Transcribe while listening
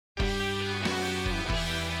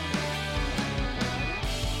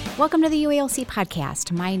Welcome to the UALC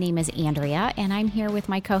podcast. My name is Andrea, and I'm here with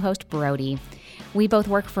my co-host, Brody. We both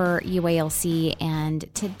work for UALC, and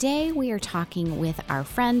today we are talking with our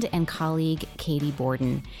friend and colleague, Katie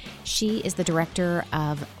Borden. She is the director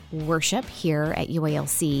of worship here at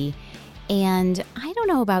UALC, and I don't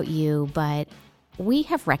know about you, but we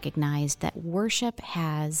have recognized that worship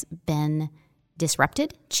has been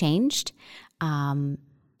disrupted, changed,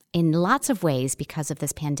 in lots of ways because of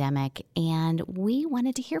this pandemic, and we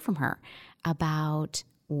wanted to hear from her about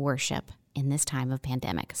worship in this time of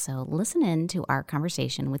pandemic. So listen in to our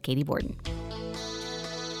conversation with Katie Borden.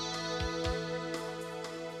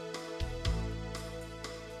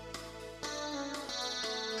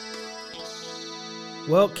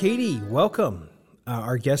 Well, Katie, welcome.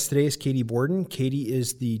 Our guest today is Katie Borden. Katie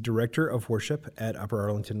is the director of worship at Upper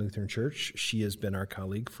Arlington Lutheran Church. She has been our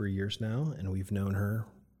colleague for years now, and we've known her,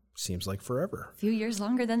 seems like forever. A few years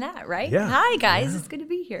longer than that, right? Yeah. Hi, guys. Yeah. It's good to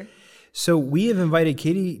be here. So we have invited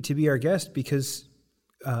Katie to be our guest because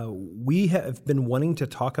we have been wanting to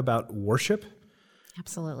talk about worship.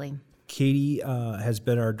 Absolutely. Katie has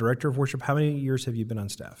been our director of worship. How many years have you been on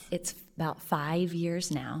staff? It's about 5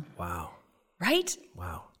 years now. Wow. Right?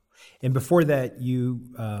 Wow. And before that, you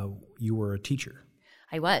were a teacher.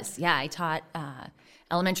 I was. Yeah, I taught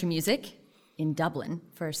elementary music in Dublin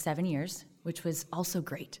for 7 years, which was also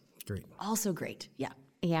great. Great. Also great, yeah.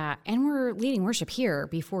 Yeah, and we're leading worship here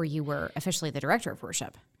before you were officially the director of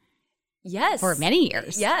worship. Yes. For many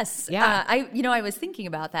years. Yes. Yeah. I was thinking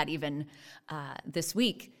about that even this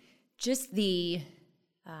week. Just the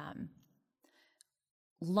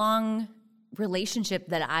long relationship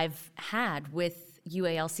that I've had with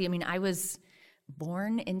UALC. I mean, I was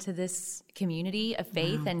born into this community of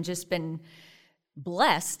faith and just been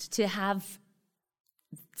blessed to have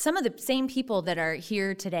some of the same people that are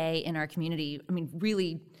here today in our community, I mean,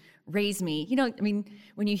 really raised me. You know, I mean,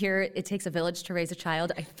 when you hear it takes a village to raise a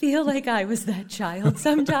child, I feel like I was that child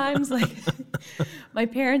sometimes. Like my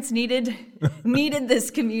parents needed this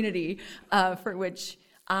community for which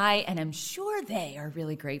I, and I'm sure they are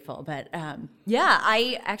really grateful. But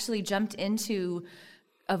I actually jumped into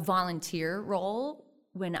a volunteer role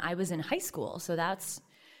when I was in high school. So that's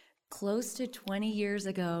close to 20 years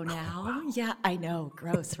ago now. Wow. Yeah, I know.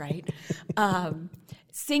 Gross, right?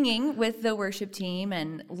 Singing with the worship team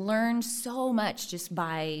and learned so much just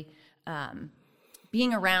by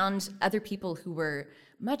being around other people who were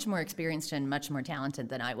much more experienced and much more talented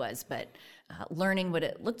than I was, but learning what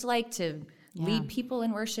it looked like to lead people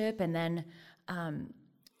in worship. And then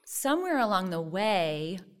somewhere along the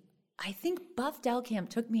way, I think Buff Delcamp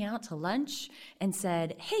took me out to lunch and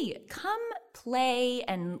said, hey, come play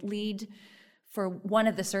and lead for one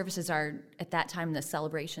of the services, at that time, the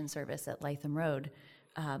celebration service at Lytham Road.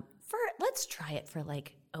 Let's try it for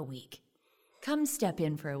like a week. Come step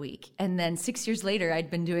in for a week. And then 6 years later, I'd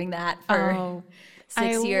been doing that for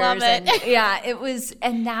 6 years. I love it.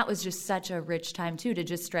 And that was just such a rich time too, to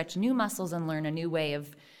just stretch new muscles and learn a new way of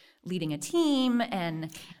leading a team.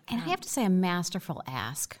 And I have to say, a masterful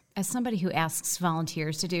ask. As somebody who asks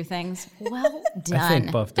volunteers to do things, well done. I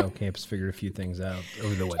think Buff Delcamp's figured a few things out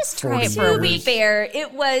over the, Just 40 try it years. for a to be week. fair,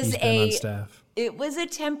 it was He's been on staff. It was a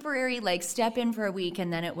temporary, like, step in for a week,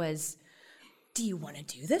 and then it was, do you want to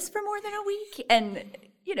do this for more than a week? And,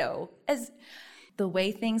 you know, as the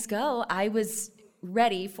way things go, I was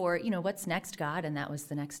ready for, what's next, God? And that was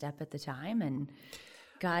the next step at the time. And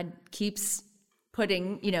God keeps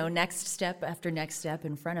putting, next step after next step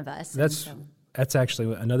in front of us. That's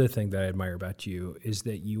actually another thing that I admire about you, is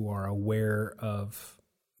that you are aware of,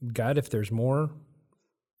 God, if there's more,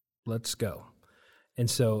 let's go. And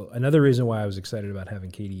so another reason why I was excited about having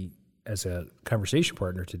Katie as a conversation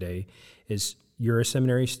partner today is you're a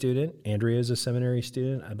seminary student. Andrea is a seminary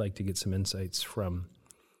student. I'd like to get some insights from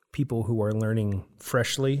people who are learning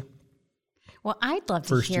freshly. Well, I'd love to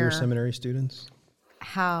First-year hear seminary students.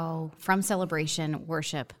 how, from celebration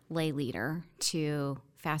worship lay leader to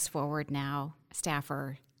fast forward now,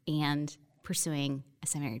 staffer, and pursuing a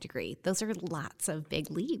seminary degree. Those are lots of big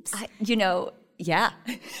leaps. Yeah.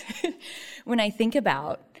 When I think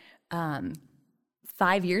about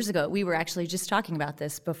 5 years ago, we were actually just talking about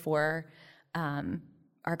this before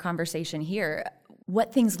our conversation here,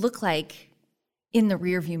 what things look like in the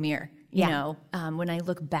rearview mirror. You know, when I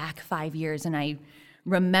look back 5 years and I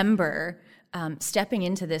remember stepping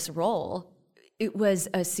into this role, it was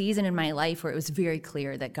a season in my life where it was very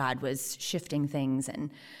clear that God was shifting things. And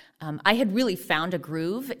I had really found a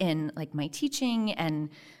groove in like my teaching and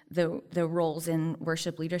the roles in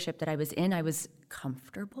worship leadership that I was in. I was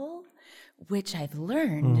comfortable, which I've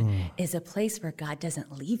learned is a place where God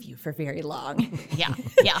doesn't leave you for very long.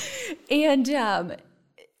 Yeah. And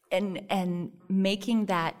and making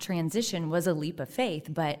that transition was a leap of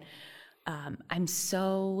faith, but I'm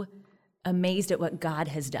so amazed at what God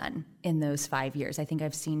has done in those 5 years. I think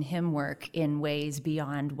I've seen him work in ways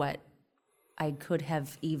beyond what I could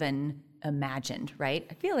have even imagined, right?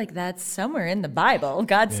 I feel like that's somewhere in the Bible.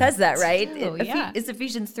 God says that, right? It's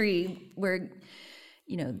Ephesians 3, where,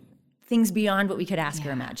 things beyond what we could ask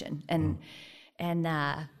or imagine. And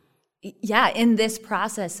in this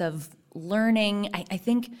process of learning, I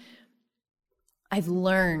think I've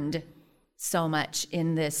learned so much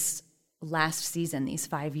in this last season, these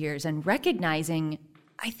 5 years, and recognizing,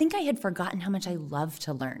 I think I had forgotten how much I love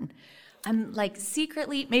to learn. I'm like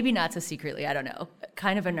secretly, maybe not so secretly, I don't know,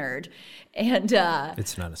 kind of a nerd. And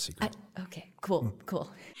it's not a secret. Okay, cool.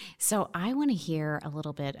 So I want to hear a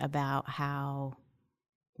little bit about how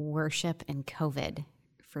worship and COVID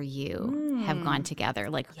for you have gone together.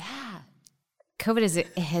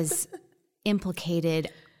 COVID has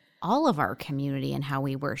implicated all of our community and how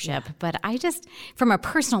we worship. Yeah. But I just, from a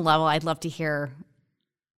personal level, I'd love to hear,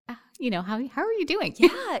 how are you doing?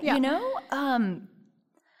 Yeah.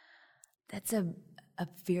 That's a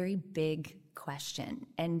very big question.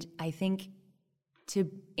 And I think to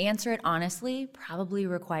answer it honestly probably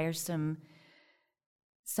requires a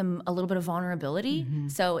little bit of vulnerability. Mm-hmm.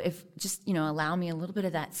 So if just, allow me a little bit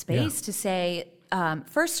of that space to say,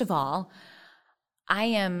 first of all, I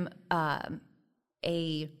am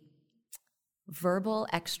a verbal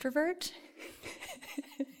extrovert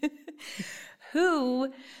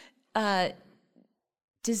who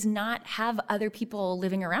does not have other people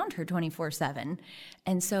living around her 24/7.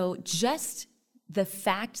 And so just the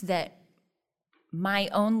fact that my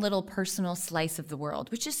own little personal slice of the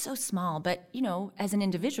world, which is so small, but, as an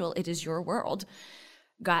individual, it is your world,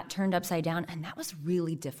 got turned upside down. And that was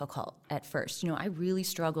really difficult at first. I really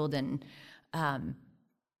struggled, and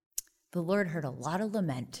the Lord heard a lot of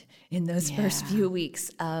lament in those first few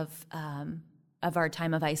weeks of our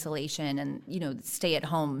time of isolation and, stay at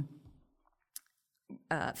home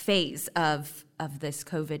phase of this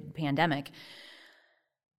COVID pandemic.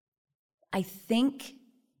 I think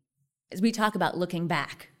as we talk about looking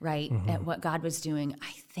back, right, at what God was doing,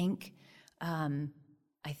 I think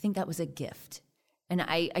that was a gift. And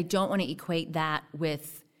I don't want to equate that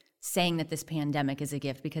with saying that this pandemic is a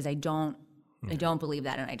gift, because I don't believe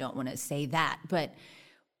that, and I don't want to say that. But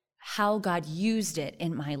how God used it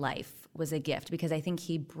in my life was a gift, because I think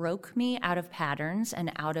he broke me out of patterns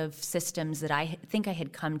and out of systems that I think I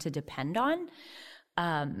had come to depend on,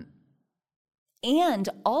 and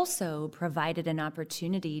also provided an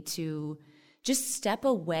opportunity to just step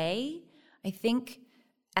away. I think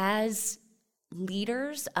as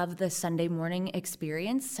leaders of the Sunday morning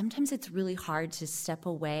experience, sometimes it's really hard to step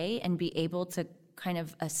away and be able to kind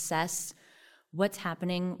of assess what's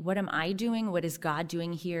happening, what am I doing, what is God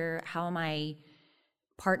doing here, how am I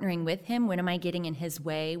partnering with him, when am I getting in his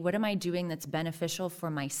way, what am I doing that's beneficial for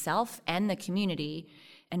myself and the community,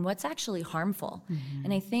 and what's actually harmful.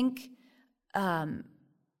 And I think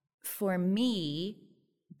for me,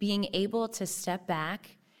 being able to step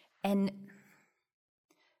back and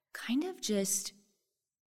kind of just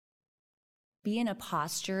be in a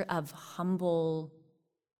posture of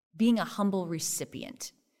being a humble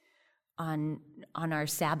recipient on our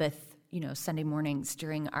Sabbath, Sunday mornings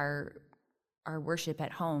during our worship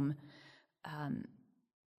at home,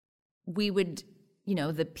 we would,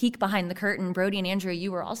 the peek behind the curtain. Brody and Andrea,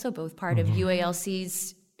 you were also both part of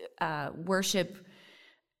UALC's worship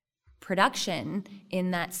production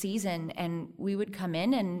in that season, and we would come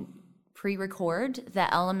in and pre-record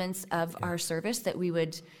the elements of our service that we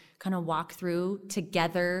would kind of walk through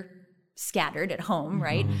together, scattered at home,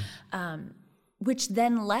 right? Which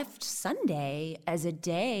then left Sunday as a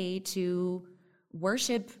day to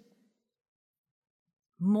worship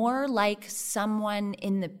more like someone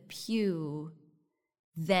in the pew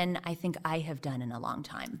than I think I have done in a long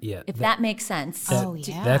time. Yeah, if that makes sense.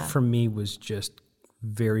 That for me was just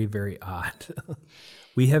very, very odd.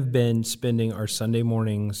 We have been spending our Sunday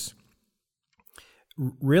mornings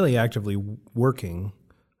really actively working,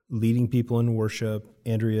 leading people in worship,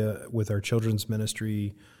 Andrea with our children's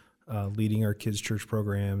ministry, leading our kids' church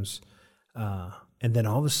programs. And then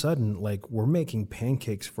all of a sudden, we're making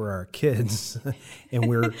pancakes for our kids, and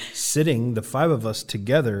we're sitting, the five of us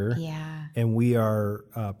together, and we are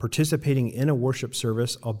participating in a worship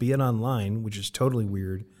service, albeit online, which is totally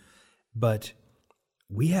weird. But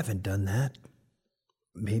we haven't done that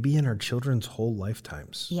maybe in our children's whole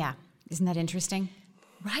lifetimes. Yeah. Isn't that interesting?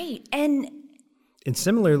 Right. And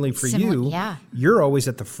similarly for you, you're always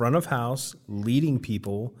at the front of house leading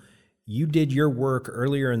people. you did your work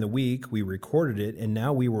earlier in the week, we recorded it, and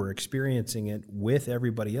now we were experiencing it with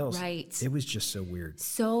everybody else. Right. It was just so weird.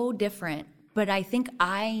 So different. But I think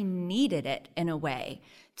I needed it in a way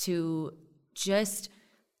to just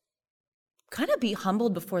kind of be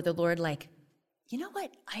humbled before the Lord, like, you know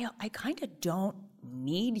what? I kind of don't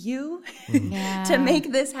need you to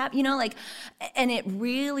make this happen. You know, like, and it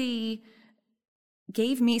really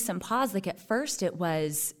gave me some pause. Like, at first it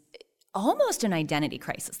was almost an identity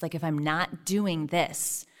crisis. Like, if I'm not doing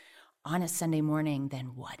this on a Sunday morning,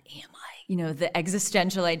 then what am I? You know, the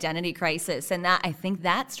existential identity crisis. And that, I think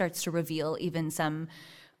that starts to reveal even some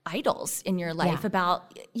idols in your life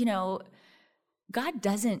about, you know, God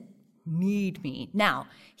doesn't need me. Now,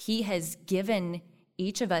 he has given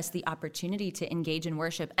each of us the opportunity to engage in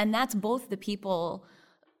worship. And that's both the people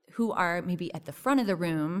who are maybe at the front of the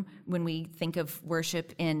room when we think of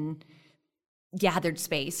worship in gathered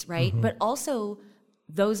space, right? But also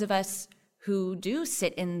those of us who do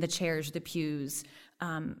sit in the chairs, the pews,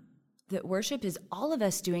 that worship is all of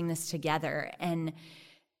us doing this together. And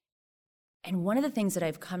one of the things that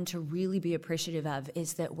I've come to really be appreciative of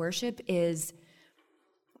is that worship is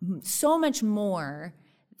so much more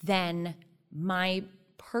than my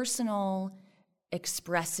personal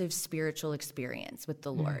expressive spiritual experience with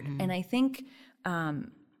the Lord. And I think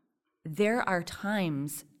there are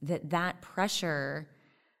times that pressure,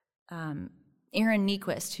 Aaron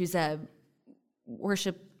Nyquist, who's a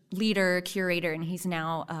worship leader, curator, and he's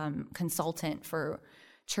now consultant for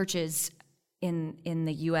churches in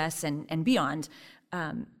the U.S. and beyond,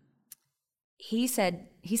 he said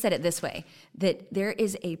it this way, that there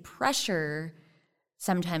is a pressure,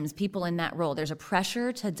 sometimes people in that role, there's a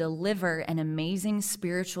pressure to deliver an amazing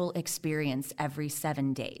spiritual experience every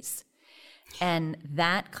 7 days. And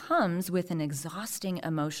that comes with an exhausting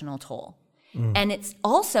emotional toll. And it's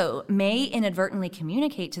also may inadvertently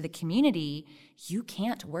communicate to the community, you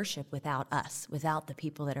can't worship without us, without the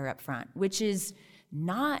people that are up front, which is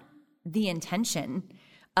not the intention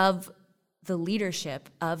of the leadership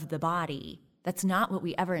of the body. That's not what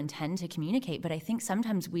we ever intend to communicate. But I think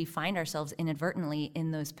sometimes we find ourselves inadvertently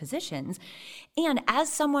in those positions. And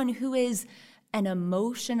as someone who is an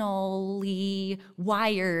emotionally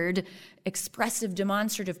wired, expressive,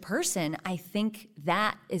 demonstrative person, I think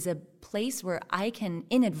that is a place where I can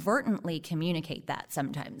inadvertently communicate that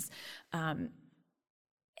sometimes. And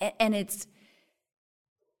it's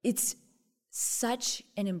such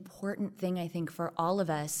an important thing, I think, for all of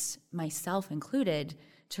us, myself included,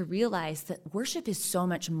 to realize that worship is so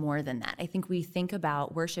much more than that. I think we think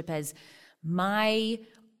about worship as my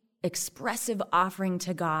expressive offering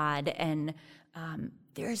to God, and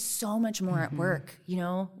there is so much more at work. You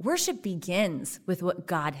know, worship begins with what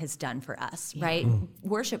God has done for us, right?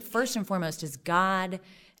 Worship, first and foremost, is God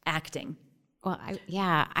acting. Well,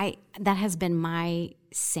 that has been my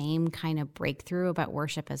same kind of breakthrough about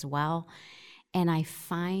worship as well. And I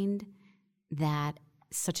find that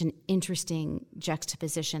such an interesting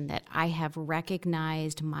juxtaposition that I have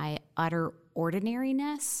recognized my utter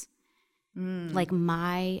ordinariness. Like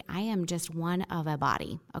I am just one of a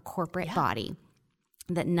body, a corporate body,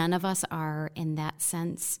 that none of us are in that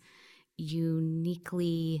sense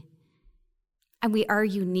uniquely, and we are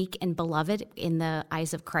unique and beloved in the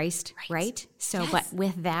eyes of Christ, right? So, but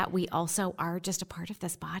with that, we also are just a part of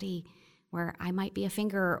this body where I might be a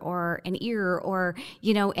finger or an ear or,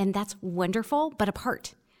 you know, and that's wonderful, but a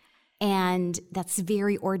part. And that's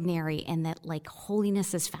very ordinary, and that like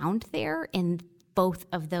holiness is found there in both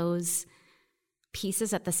of those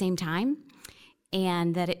pieces at the same time,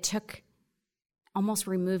 and that it took almost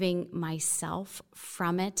removing myself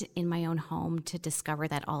from it in my own home to discover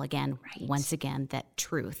that all again, once again, that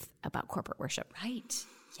truth about corporate worship. Right.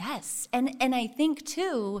 Yes. And I think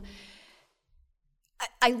too,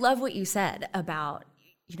 I love what you said about,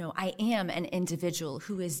 you know, I am an individual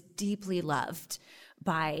who is deeply loved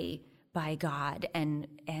by God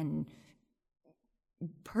and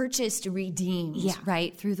purchased, redeemed,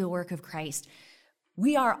 right, through the work of Christ.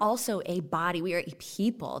 We are also a body. We are a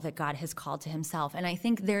people that God has called to himself. And I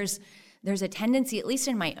think there's a tendency, at least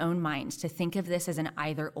in my own mind, to think of this as an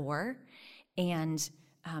either or. And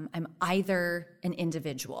I'm either an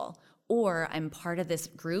individual or I'm part of this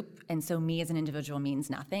group. And so me as an individual means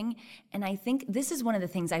nothing. And I think this is one of the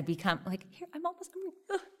things I've become like, here, I'm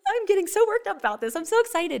getting so worked up about this. I'm so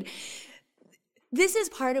excited. This is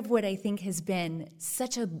part of what I think has been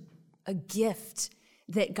such a gift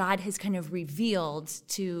that God has kind of revealed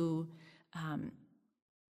to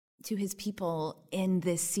his people in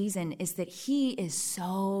this season, is that he is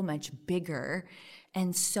so much bigger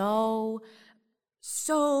and so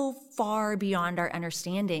far beyond our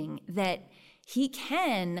understanding that he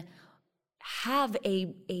can have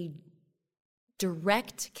a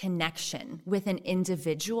direct connection with an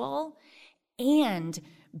individual and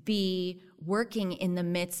be working in the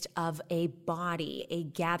midst of a body, a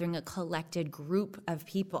gathering, a collected group of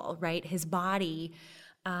people, right? His body,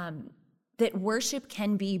 that worship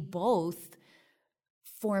can be both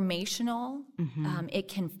formational.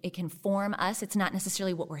 It can form us. It's not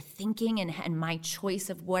necessarily what we're thinking and my choice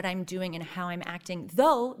of what I'm doing and how I'm acting,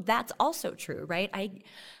 though that's also true, right?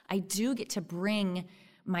 I do get to bring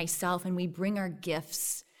myself, and we bring our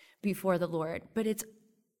gifts before the Lord, but it's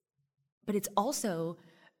also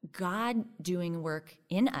God doing work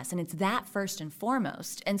in us, and it's that first and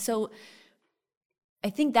foremost. And so I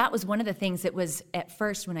think that was one of the things that was at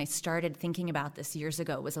first when I started thinking about this years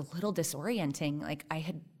ago was a little disorienting. Like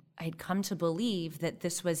I had come to believe that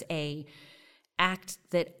this was a act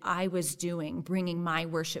that I was doing, bringing my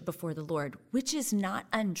worship before the Lord, which is not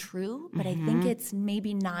untrue, but I think it's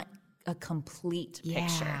maybe not a complete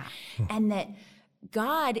picture. And that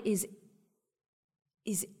God is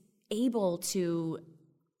able to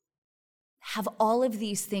have all of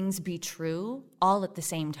these things be true all at the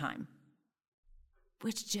same time,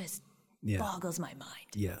 which just boggles my mind.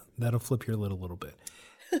 Yeah, that'll flip your lid a little bit.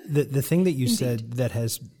 The thing that you said that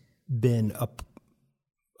has been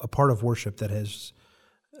a part of worship that has,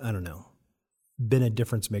 I don't know, been a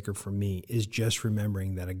difference maker for me is just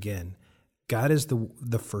remembering that, again, God is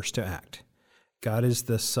the first to act. God is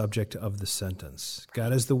the subject of the sentence.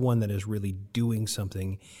 God is the one that is really doing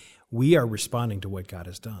something. We are responding to what God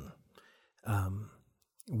has done.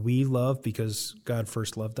 We love because God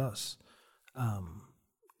first loved us.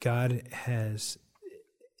 God has,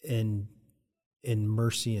 in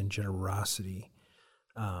mercy and generosity,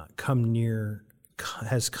 has come near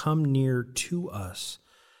to us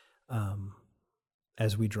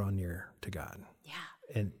as we draw near to God. Yeah.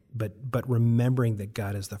 But remembering that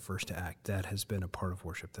God is the first to act, that has been a part of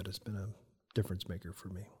worship that has been a difference maker for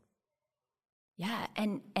me. Yeah,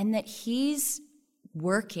 and that He's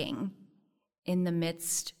working in the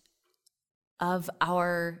midst of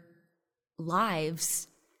our lives,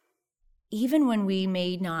 even when we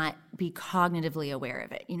may not be cognitively aware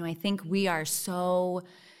of it. You know, I think we are so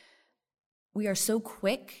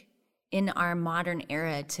quick in our modern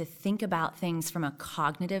era to think about things from a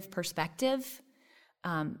cognitive perspective.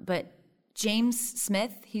 But James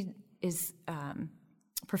Smith, he is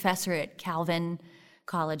professor at Calvin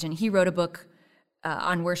College, and he wrote a book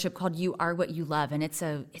on worship called "You Are What You Love," and it's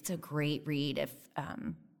a great read if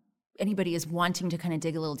anybody is wanting to kind of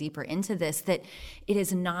dig a little deeper into this. That it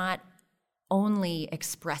is not only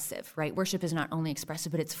expressive, right? Worship is not only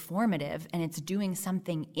expressive, but it's formative, and it's doing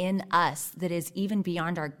something in us that is even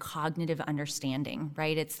beyond our cognitive understanding,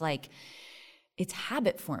 right? It's like it's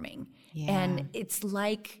habit forming, and it's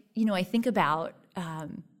like, you know, I think about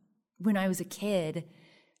when I was a kid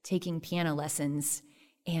taking piano lessons.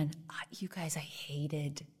 And you guys, I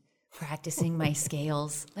hated practicing my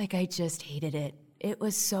scales. Like, I just hated it. It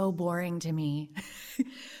was so boring to me.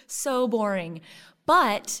 So boring.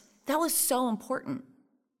 But that was so important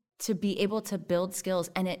to be able to build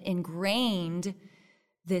skills. And it ingrained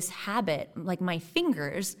this habit. Like, my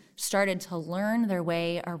fingers started to learn their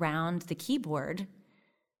way around the keyboard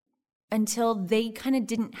until they kind of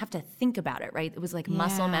didn't have to think about it, right? It was like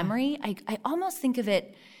muscle memory. I almost think of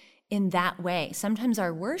it in that way. Sometimes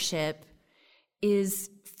our worship is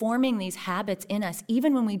forming these habits in us,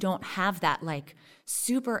 even when we don't have that like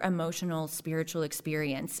super emotional spiritual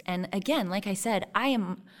experience. And again, like I said, I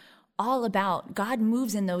am all about God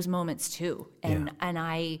moves in those moments too. And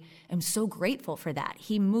I am so grateful for that.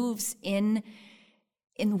 He moves in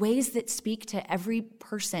ways that speak to every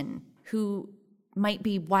person who might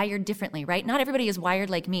be wired differently, right? Not everybody is wired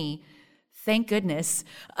like me, thank goodness.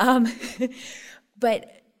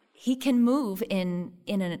 But He can move in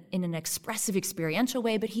an expressive, experiential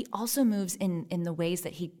way, but He also moves in the ways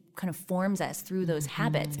that He kind of forms us through those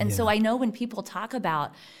habits. And so I know when people talk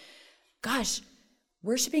about, gosh,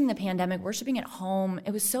 worshiping the pandemic, worshiping at home,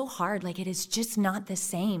 it was so hard. Like, it is just not the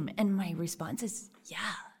same. And my response is,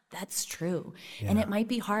 yeah, that's true. Yeah. And it might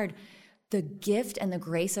be hard. The gift and the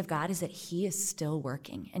grace of God is that He is still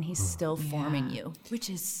working and He's still forming you, which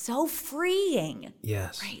is so freeing.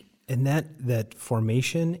 Yes. Right. And that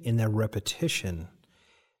formation and that repetition,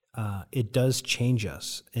 it does change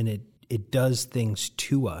us, and it does things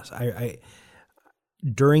to us. I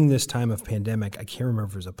during this time of pandemic, I can't remember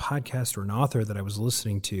if it was a podcast or an author that I was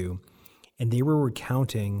listening to, and they were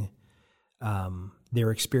recounting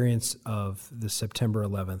their experience of the September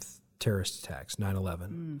 11th terrorist attacks,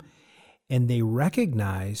 9/11, and they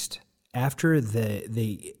recognized after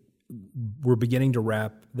they were beginning to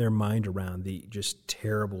wrap their mind around the just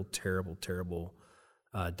terrible, terrible, terrible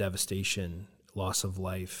devastation, loss of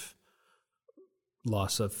life,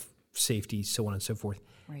 loss of safety, so on and so forth.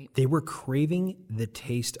 Right. They were craving the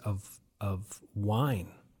taste of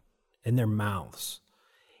wine in their mouths,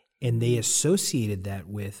 and they associated that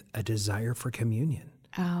with a desire for communion.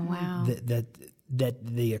 Oh, wow. That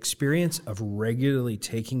the experience of regularly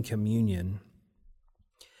taking communion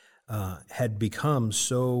had become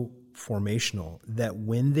so formational that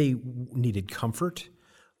when they needed comfort,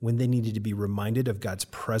 when they needed to be reminded of God's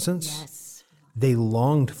presence, Yes. they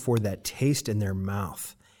longed for that taste in their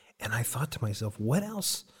mouth. And I thought to myself, what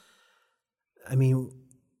else? I mean,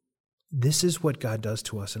 this is what God does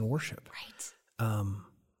to us in worship. Right.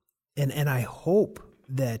 And I hope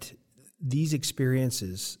that these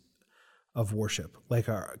experiences of worship, like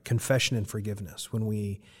our confession and forgiveness, when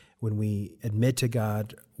we admit to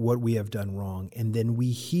God what we have done wrong, and then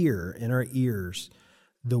we hear in our ears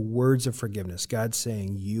the words of forgiveness, God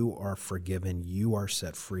saying, you are forgiven, you are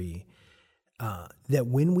set free, that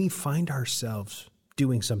when we find ourselves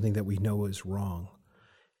doing something that we know is wrong,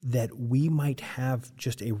 that we might have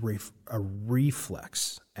just a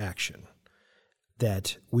reflex action,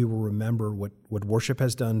 that we will remember what worship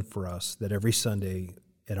has done for us, that every Sunday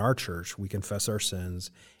at our church we confess our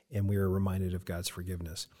sins and we are reminded of God's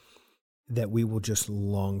forgiveness, that we will just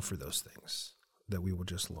long for those things,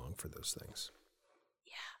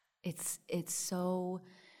 Yeah. It's so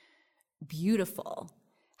beautiful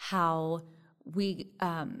how we,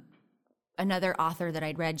 another author that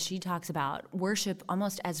I'd read, she talks about worship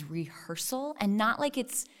almost as rehearsal, and not like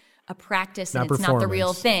it's a practice and Not it's not the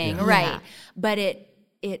real performance. thing, Yeah. right? Yeah. But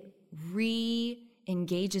it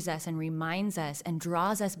re-engages us and reminds us and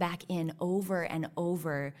draws us back in over and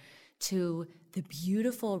over to the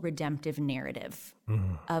beautiful redemptive narrative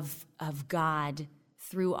of God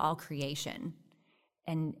through all creation.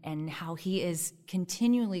 And how he is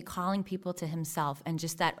continually calling people to himself, and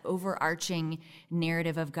just that overarching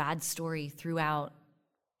narrative of God's story throughout.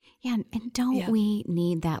 Yeah, and don't we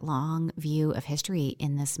need that long view of history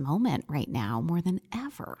in this moment right now more than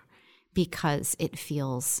ever? Because it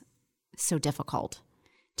feels so difficult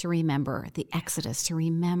to remember the Exodus, to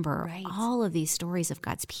remember Right. all of these stories of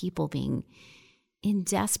God's people being in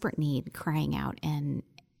desperate need, crying out, and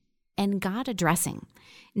God addressing,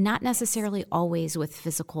 not necessarily always with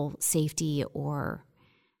physical safety or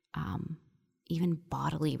even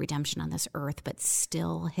bodily redemption on this earth, but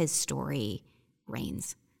still his story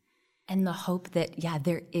reigns. And the hope that,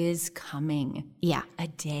 there is coming a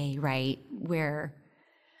day, right, where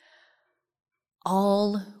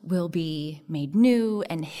all will be made new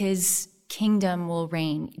and his kingdom will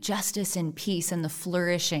reign, justice and peace and the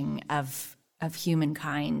flourishing of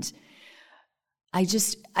humankind. I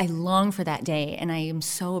long for that day, and I am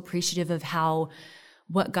so appreciative of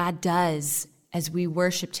what God does as we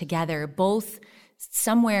worship together, both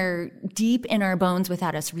somewhere deep in our bones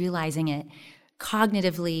without us realizing it,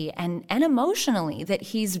 cognitively and emotionally, that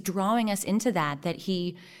he's drawing us into that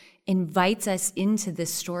he invites us into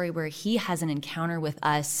this story where he has an encounter with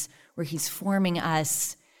us, where he's forming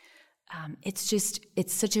us. It's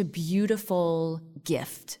such a beautiful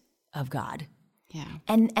gift of God. Yeah.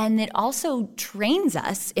 And it also trains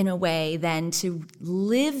us in a way then to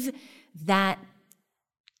live into that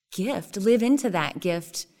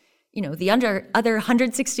gift, the other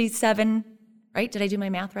 167, right? Did I do my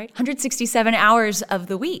math right? 167 hours of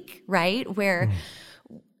the week, right? Where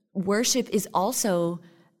worship is also,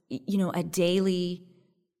 a daily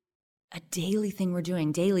thing we're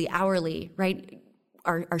doing, daily, hourly, right?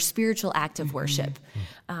 Our spiritual act of worship.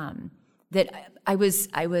 That I was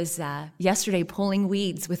yesterday pulling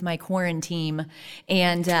weeds with my quarantine,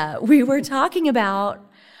 and we were talking about.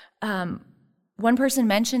 One person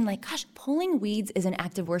mentioned, gosh, pulling weeds is an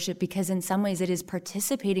act of worship, because in some ways it is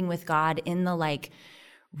participating with God in the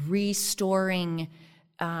restoring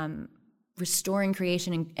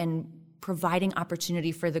creation and providing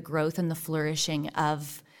opportunity for the growth and the flourishing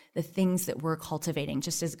of the things that we're cultivating,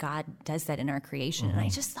 just as God does that in our creation. And I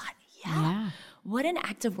just thought, what an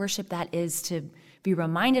act of worship that is, to be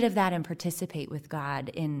reminded of that and participate with God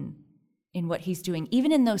in what he's doing,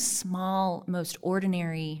 even in those small, most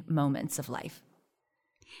ordinary moments of life.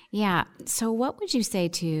 Yeah. So what would you say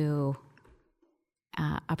to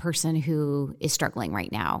a person who is struggling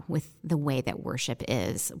right now with the way that worship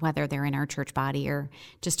is, whether they're in our church body or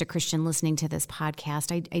just a Christian listening to this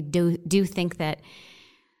podcast? I do think that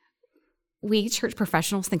we church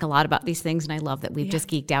professionals think a lot about these things, and I love that we've just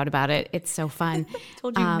geeked out about it. It's so fun.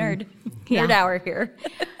 Told you, nerd hour here.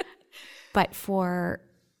 But for,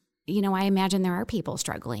 I imagine there are people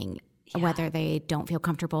struggling. whether they don't feel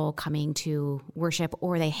comfortable coming to worship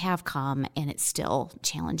or they have come and it's still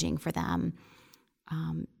challenging for them.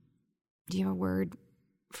 Do you have a word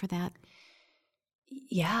for that?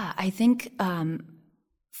 Yeah, I think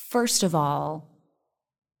first of all,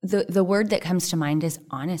 the word that comes to mind is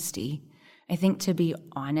honesty. I think to be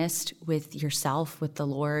honest with yourself, with the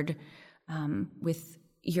Lord, with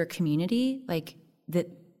your community, like that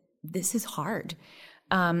this is hard.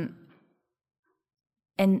 And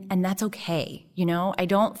that's okay. You know, I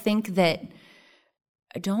don't think that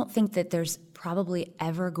there's probably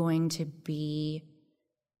ever going to be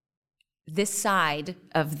this side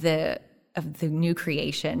of the new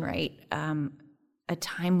creation, right? A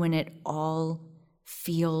time when it all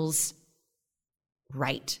feels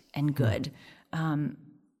right and good.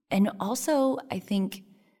 And also, I think,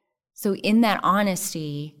 so in that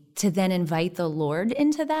honesty, to then invite the Lord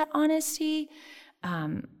into that honesty,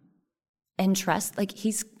 and trust, like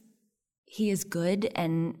He is good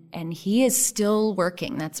and He is still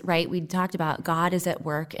working. That's right. We talked about God is at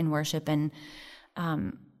work in worship. And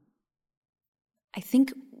I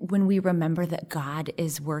think when we remember that God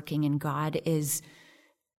is working and God is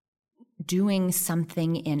doing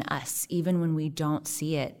something in us, even when we don't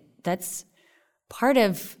see it, that's part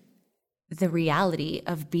of the reality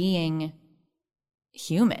of being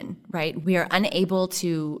human, right? We are unable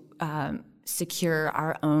to secure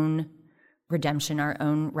our own redemption, our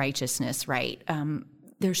own righteousness, right?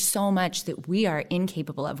 There's so much that we are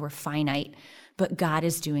incapable of. We're finite, but God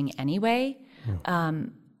is doing anyway. Yeah.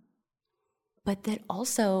 But that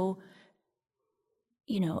also,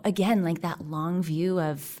 you know, again, like that long view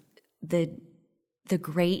of the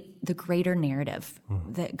greater narrative,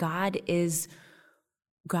 that God is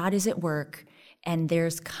at work, and there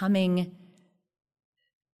is coming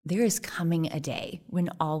a day when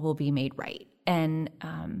all will be made right. And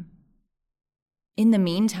in the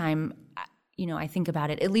meantime, you know, I think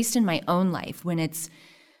about it, at least in my own life, when it's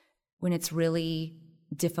really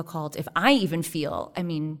difficult, if I even feel, I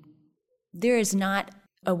mean, there is not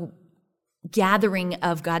a gathering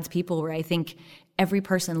of God's people where I think every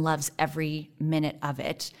person loves every minute of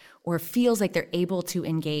it or feels like they're able to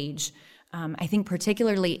engage. I think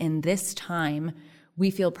particularly in this time, we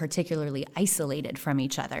feel particularly isolated from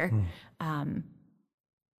each other.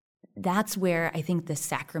 That's where I think the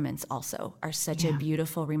sacraments also are such a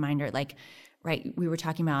beautiful reminder. Like, right, we were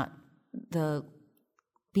talking about the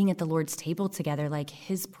being at the Lord's table together, like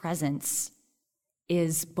His presence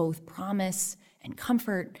is both promise and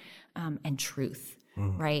comfort and truth,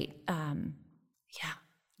 right?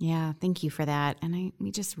 Yeah, thank you for that. And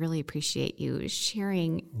we just really appreciate you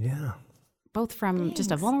sharing both from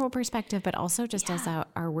just a vulnerable perspective, but also just as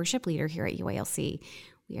our worship leader here at UALC.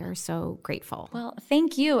 We are so grateful. Well,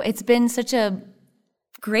 thank you. It's been such a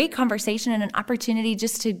great conversation and an opportunity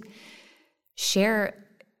just to share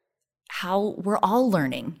how we're all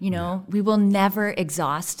learning. You know, we will never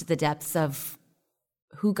exhaust the depths of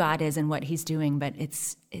who God is and what He's doing, but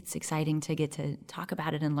it's exciting to get to talk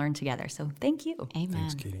about it and learn together. So thank you. Amen.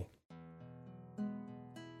 Thanks, Katie.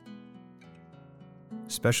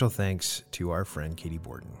 Special thanks to our friend Katie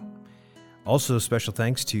Borden. Also, special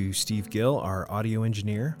thanks to Steve Gill, our audio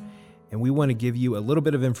engineer. And we want to give you a little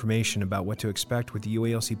bit of information about what to expect with the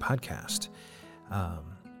UALC podcast.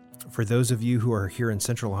 For those of you who are here in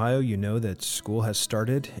Central Ohio, you know that school has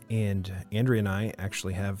started, and Andrea and I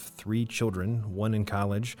actually have 3 children, one in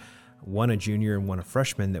college, one a junior, and one a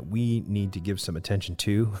freshman that we need to give some attention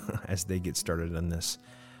to as they get started on this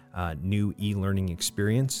new e-learning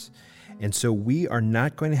experience. And so we are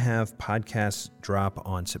not going to have podcasts drop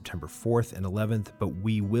on September 4th and 11th, but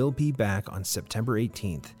we will be back on September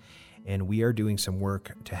 18th, and we are doing some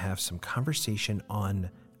work to have some conversation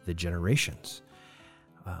on the generations.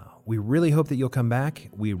 We really hope that you'll come back.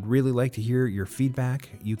 We'd really like to hear your feedback.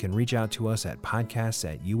 You can reach out to us at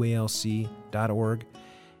podcasts@ualc.org,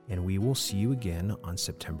 and we will see you again on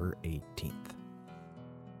September 18th.